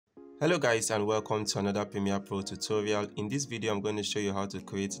Hello guys, and welcome to another Premiere Pro tutorial. In this video I'm going to show you how to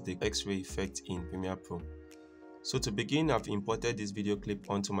create the X-ray effect in Premiere Pro. So to begin, I've imported this video clip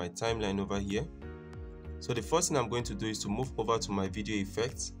onto my timeline over here. So the first thing I'm going to do is to move over to my video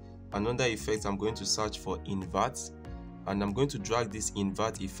effects, and under effects I'm going to search for invert, and I'm going to drag this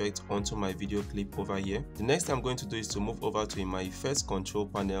invert effect onto my video clip over here. The next thing I'm going to do is to move over to my effects control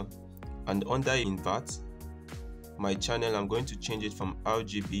panel, and under invert, my channel I'm going to change it from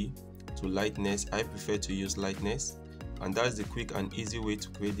RGB to lightness. I prefer to use lightness, and that's the quick and easy way to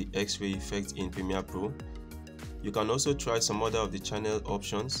create the X-ray effect in Premiere Pro. You can also try some other of the channel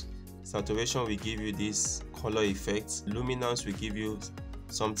options. Saturation will give you this color effect. Luminance will give you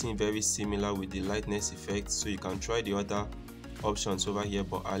something very similar with the lightness effect, so you can try the other options over here,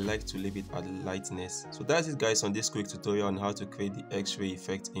 but I like to leave it at the lightness. So that's it guys on this quick tutorial on how to create the X-ray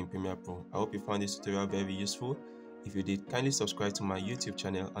effect in Premiere Pro. I hope you found this tutorial very useful. If you did, kindly subscribe to my YouTube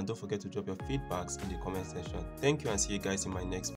channel and don't forget to drop your feedbacks in the comment section. Thank you and see you guys in my next video.